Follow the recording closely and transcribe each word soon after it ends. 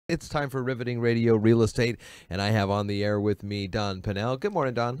It's time for Riveting Radio Real Estate, and I have on the air with me Dawn Pannell. Good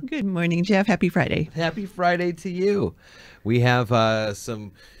morning, Dawn. Good morning, Jeff. Happy Friday. Happy Friday to you. We have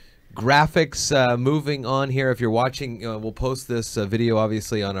some graphics moving on here. If you're watching, we'll post this video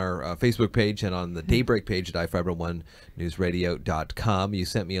obviously on our Facebook page and on the Daybreak page at i501newsradio.com. You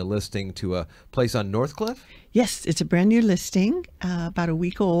sent me a listing to a place on Northcliffe? Yes, it's a brand new listing, about a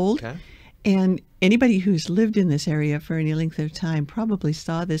week old. Okay. And anybody who's lived in this area for any length of time probably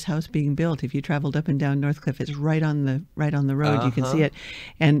saw this house being built. If you traveled up and down Northcliffe, it's right on the road. You can see it.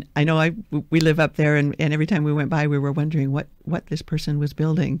 And I know we live up there, and every time we went by, we were wondering what this person was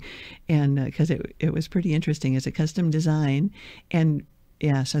building, and because it was pretty interesting. It's a custom design, and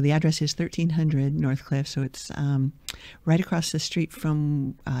yeah, so the address is 1300 Northcliffe, so it's right across the street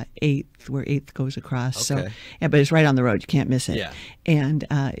from 8th, where 8th goes across. Okay. So, yeah, but it's right on the road. You can't miss it. Yeah. And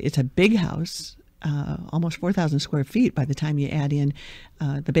it's a big house, almost 4,000 square feet by the time you add in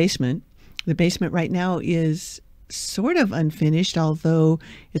the basement. The basement right now is sort of unfinished, although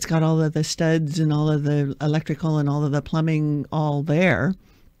it's got all of the studs and all of the electrical and all of the plumbing all there.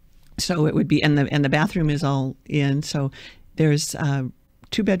 So it would be, and the bathroom is all in. So there's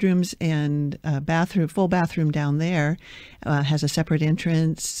 2 bedrooms and a bathroom, full bathroom down there. Has a separate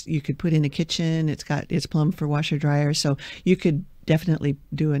entrance. You could put in a kitchen. It's plumbed for washer dryer. So you could definitely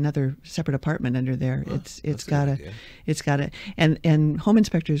do another separate apartment under there. It's got and home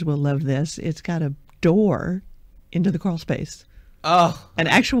inspectors will love this. It's got a door into the crawl space. Oh, an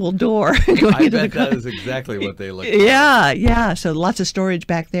actual door going I into bet the that is exactly what they look like. Yeah. So lots of storage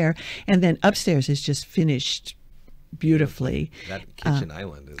back there, and then upstairs is just finished beautifully. That kitchen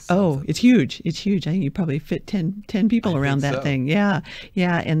island is something. It's huge. It's huge. I think you probably fit 10 people around that thing. Yeah.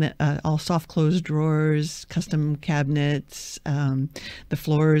 And all soft closed drawers, custom cabinets. The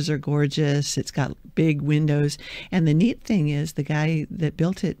floors are gorgeous. It's got big windows. And the neat thing is the guy that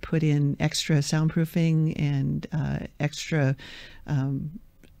built it put in extra soundproofing and extra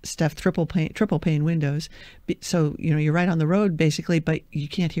stuff, triple pane windows, so you're right on the road basically, but you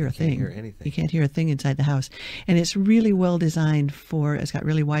can't hear a thing. Hear anything. You can't hear a thing inside the house, and it's really well designed for. It's got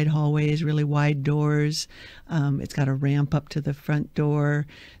really wide hallways, really wide doors. It's got a ramp up to the front door,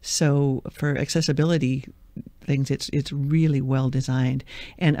 so for accessibility things, it's really well designed.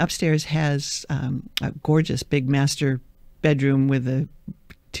 And upstairs has a gorgeous big master bedroom with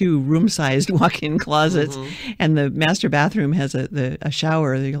 2 room-sized walk-in closets, and the master bathroom has a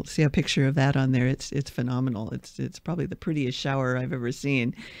shower. You'll see a picture of that on there. It's phenomenal. It's probably the prettiest shower I've ever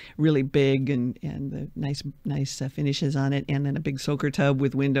seen. Really big and the nice finishes on it, and then a big soaker tub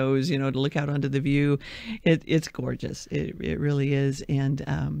with windows, to look out onto the view. It's gorgeous. It really is. And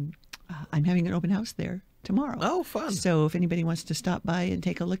I'm having an open house there tomorrow. Oh, fun. So if anybody wants to stop by and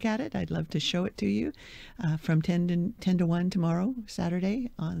take a look at it, I'd love to show it to you from 10 to 1 tomorrow, Saturday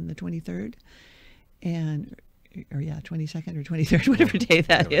on the 23rd. 22nd or 23rd, whatever day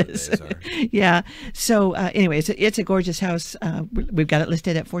that is. Yeah. So anyway, it's a gorgeous house. We've got it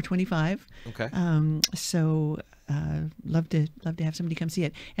listed at $425. Okay. So love to have somebody come see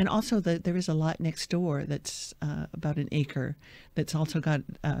it. And also there is a lot next door that's about an acre that's also got,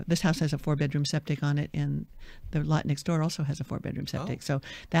 this house has a 4-bedroom septic on it, and the lot next door also has a 4-bedroom septic. Oh. So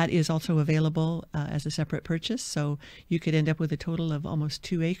that is also available as a separate purchase. So you could end up with a total of almost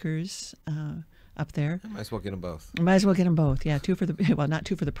 2 acres up there. I might as well get them both. Might as well get them both. Yeah, 2 for the, well, not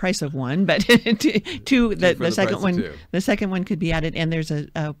 2 for the price of one, but two. The second one, the second one could be added, and there's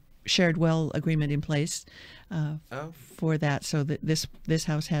a shared well agreement in place for that, so that this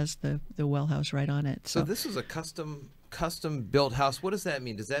house has the well house right on it. So this is a custom built house. What does that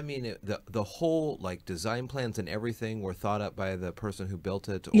mean? Does that mean the whole design plans and everything were thought up by the person who built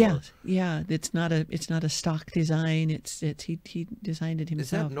it? Or? Yeah. It's not a stock design. He designed it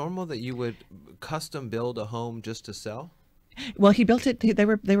himself. Is that normal that you would custom build a home just to sell? Well, he built it. They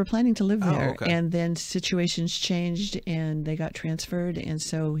were planning to live there, okay. And then situations changed, and they got transferred, and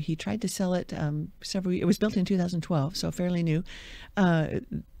so he tried to sell it. It was built in 2012, so fairly new.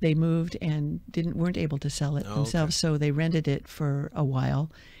 They moved and weren't able to sell it themselves, so they rented it for a while,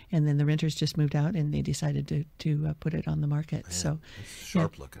 and then the renters just moved out, and they decided to put it on the market. Man, so it's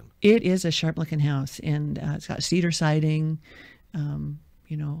sharp looking. It is a sharp looking house, and it's got cedar siding,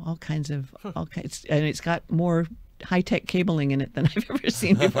 all kinds of and it's got more high-tech cabling in it than I've ever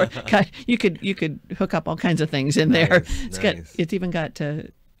seen before. God, you could hook up all kinds of things in there. It's even got a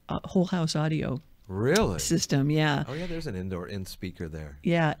whole house audio system. Yeah. Oh yeah, there's an in speaker there.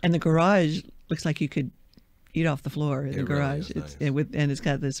 Yeah, and the garage looks like you could eat off the floor in the garage. Really is nice. And it's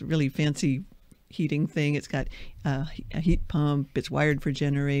got this really fancy heating thing. It's got a heat pump. It's wired for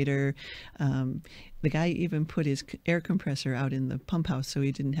generator. The guy even put his air compressor out in the pump house so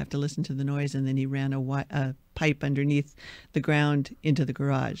he didn't have to listen to the noise, and then he ran a pipe underneath the ground into the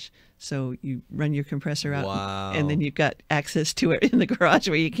garage. So you run your compressor out, Wow. and then you've got access to it in the garage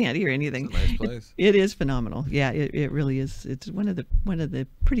where you can't hear anything. It's a nice place. It is phenomenal. Yeah, it really is. It's one of the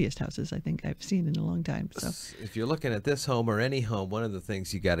prettiest houses I think I've seen in a long time. So if you're looking at this home or any home, one of the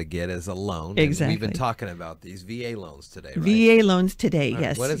things you got to get is a loan. Exactly. And we've been talking about these VA loans today, right? VA loans today, All right,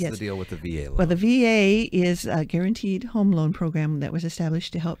 yes. What is yes. the deal with the VA loan? Well, the VA is a guaranteed home loan program that was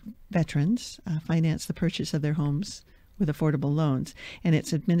established to help veterans finance the purchase of their homes with affordable loans, and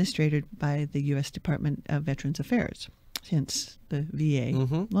it's administered by the U.S. Department of Veterans Affairs, hence the VA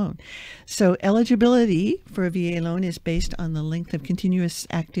loan. So eligibility for a VA loan is based on the length of continuous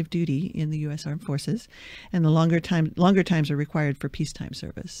active duty in the U.S. Armed Forces, and the longer times are required for peacetime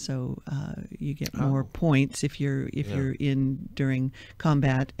service. So you get more points if you're in during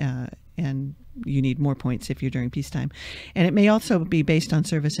combat, and you need more points if you're during peacetime. And it may also be based on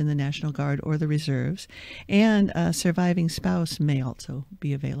service in the National Guard or the Reserves, and a surviving spouse may also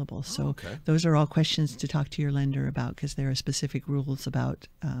be available. So those are all questions to talk to your lender about, because there are specific rules about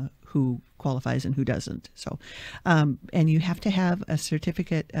who qualifies and who doesn't. So, and you have to have a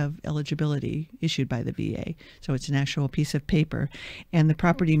certificate of eligibility issued by the VA. So it's an actual piece of paper, and the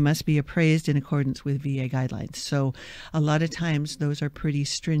property must be appraised in accordance with VA guidelines. So a lot of times those are pretty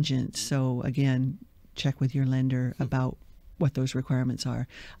stringent. So again, check with your lender about what those requirements are.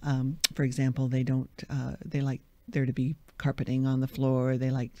 For example, they like there to be carpeting on the floor.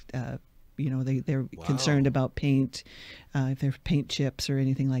 They like, they're concerned about paint. If there's paint chips or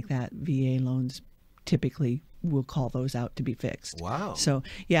anything like that, VA loans typically will call those out to be fixed. Wow. So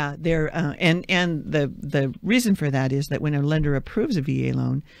yeah, they're and the reason for that is that when a lender approves a VA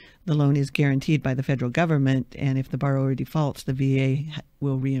loan, the loan is guaranteed by the federal government, and if the borrower defaults, the VA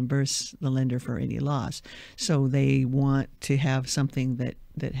will reimburse the lender for any loss. So they want to have something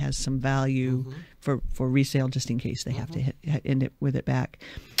that has some value for resale, just in case they have to end it with it back.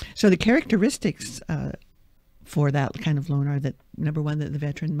 So the characteristics for that kind of loan are that, number one, that the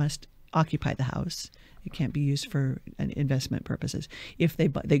veteran must occupy the house. It can't be used for investment purposes. If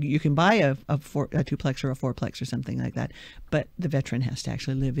you can buy a duplex or a fourplex or something like that, but the veteran has to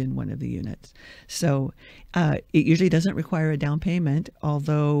actually live in one of the units. So it usually doesn't require a down payment,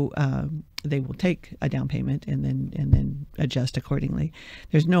 although they will take a down payment and then adjust accordingly.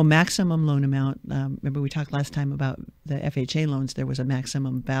 There's no maximum loan amount. Remember we talked last time about the FHA loans. There was a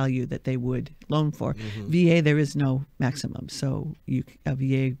maximum value that they would loan for. VA, there is no maximum. So a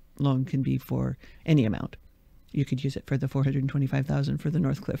VA loan can be for any amount. You could use it for the $425,000 for the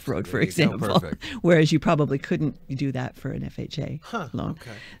Northcliffe Road, for example, whereas you probably couldn't do that for an FHA loan.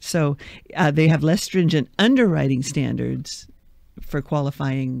 Okay. So they have less stringent underwriting standards for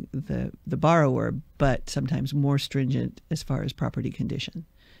qualifying the borrower, but sometimes more stringent as far as property condition.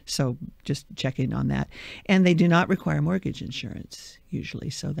 So just check in on that. And they do not require mortgage insurance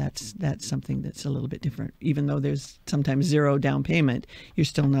usually. So that's something that's a little bit different. Even though there's sometimes zero down payment, you're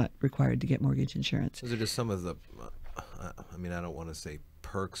still not required to get mortgage insurance. Those are just some of the, I don't want to say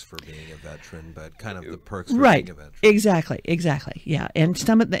perks for being a veteran, but kind of the perks for being a veteran. Exactly. Yeah. And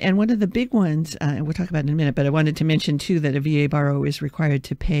one of the big ones, and we'll talk about it in a minute, but I wanted to mention too that a VA borrower is required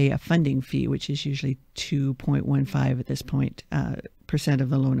to pay a funding fee, which is usually 2.15 at this point % of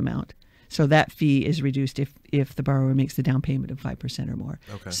the loan amount. So that fee is reduced if the borrower makes the down payment of 5% or more.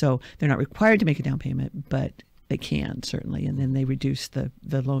 Okay. So they're not required to make a down payment, but they can certainly, and then they reduce the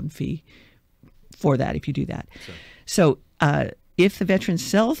loan fee for that if you do that. So if the veteran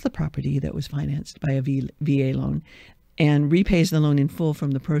sells the property that was financed by a VA loan and repays the loan in full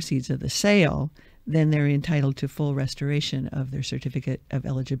from the proceeds of the sale, then they're entitled to full restoration of their certificate of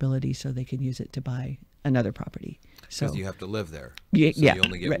eligibility so they can use it to buy another property. Because you have to live there. You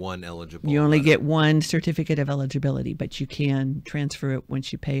only get one eligible. You only get one certificate of eligibility, but you can transfer it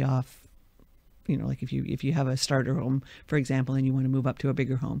once you pay off. Like if you have a starter home, for example, and you want to move up to a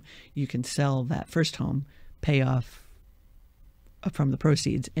bigger home, you can sell that first home, pay off from the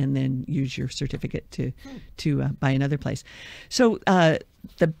proceeds, and then use your certificate to buy another place. So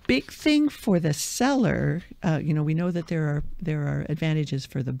the big thing for the seller, we know that there are advantages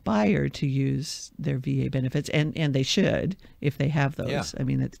for the buyer to use their VA benefits, and they should if they have those. Yeah. I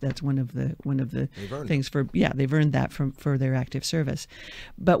mean that's one of the things they've earned that for their active service.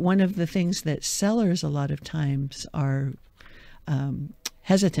 But one of the things that sellers a lot of times are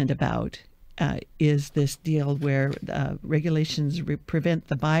hesitant about is this deal where regulations prevent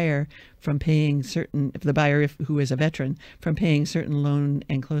the buyer from paying who is a veteran, from paying certain loan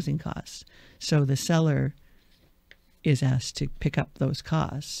and closing costs. So the seller is asked to pick up those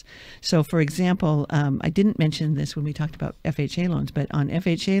costs. So, for example, I didn't mention this when we talked about FHA loans, but on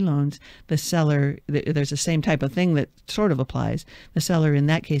FHA loans, the seller, there's the same type of thing that sort of applies. The seller in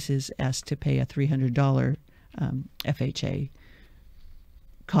that case is asked to pay a $300 FHA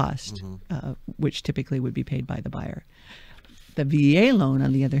cost, which typically would be paid by the buyer. The VA loan,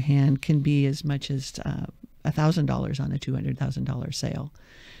 on the other hand, can be as much as $1,000 on a $200,000 sale.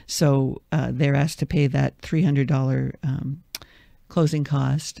 So they're asked to pay that $300 closing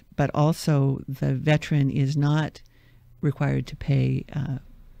cost, but also the veteran is not required to pay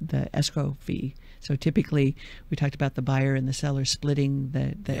the escrow fee. So typically, we talked about the buyer and the seller splitting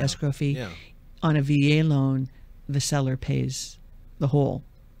the escrow fee. Yeah. On a VA loan, the seller pays the whole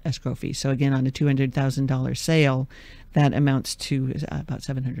escrow fee. So again, on a $200,000 sale, that amounts to about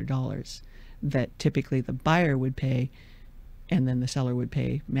 $700 that typically the buyer would pay, and then the seller would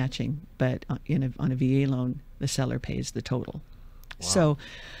pay matching. But on a VA loan, the seller pays the total. Wow. So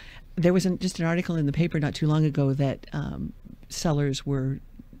there was just an article in the paper not too long ago that sellers were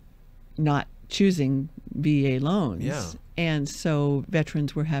not choosing VA loans. Yeah. And so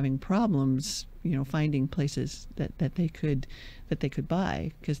veterans were having problems, finding places that they could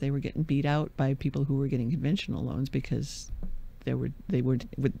buy, because they were getting beat out by people who were getting conventional loans because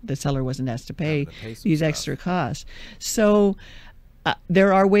the seller wasn't asked to pay these extra costs. So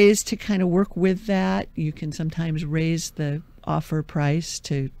there are ways to kind of work with that. You can sometimes raise the offer price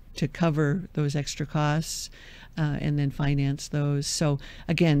to cover those extra costs and then finance those. So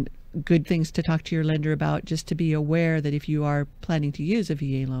again, good things to talk to your lender about, just to be aware that if you are planning to use a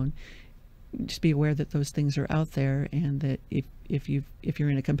VA loan, just be aware that those things are out there, and that if you're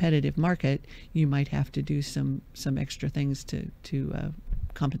in a competitive market, you might have to do some extra things to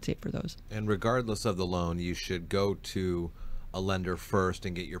compensate for those. And regardless of the loan, you should go to a lender first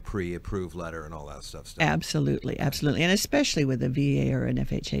and get your pre-approved letter and all that stuff. Absolutely, absolutely, and especially with a VA or an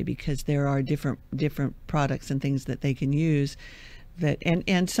FHA, because there are different products and things that they can use.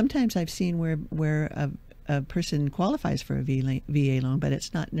 And sometimes I've seen where a person qualifies for a VA loan, but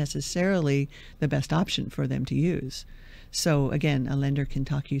it's not necessarily the best option for them to use. So again, a lender can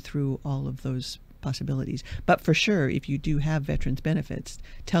talk you through all of those possibilities. But for sure, if you do have veterans benefits,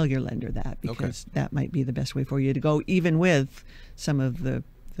 tell your lender that, because that might be the best way for you to go, even with some of the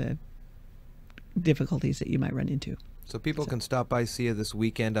difficulties that you might run into. So people can stop by, see you this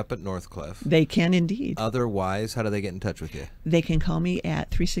weekend up at Northcliffe. They can indeed. Otherwise, how do they get in touch with you? They can call me at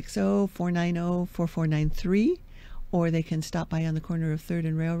 360-490-4493, or they can stop by on the corner of 3rd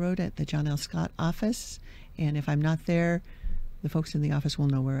and Railroad at the John L. Scott office. And if I'm not there, the folks in the office will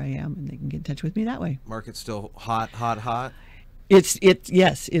know where I am, and they can get in touch with me that way. Market's still hot?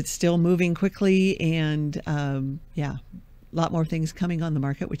 Yes, it's still moving quickly, and a lot more things coming on the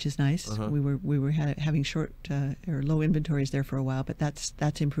market, which is nice. We were having short or low inventories there for a while, but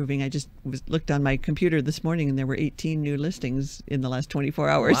that's improving. I just looked on my computer this morning, and there were 18 new listings in the last 24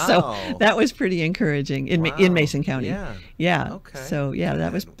 hours. Wow. So that was pretty encouraging in Mason County. Yeah. Okay. So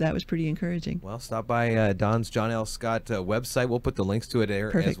that was pretty encouraging. Well, stop by Dawn's John L. Scott website. We'll put the links to it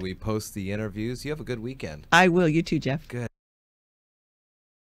there Perfect. as we post the interviews. You have a good weekend. I will. You too, Jeff. Good.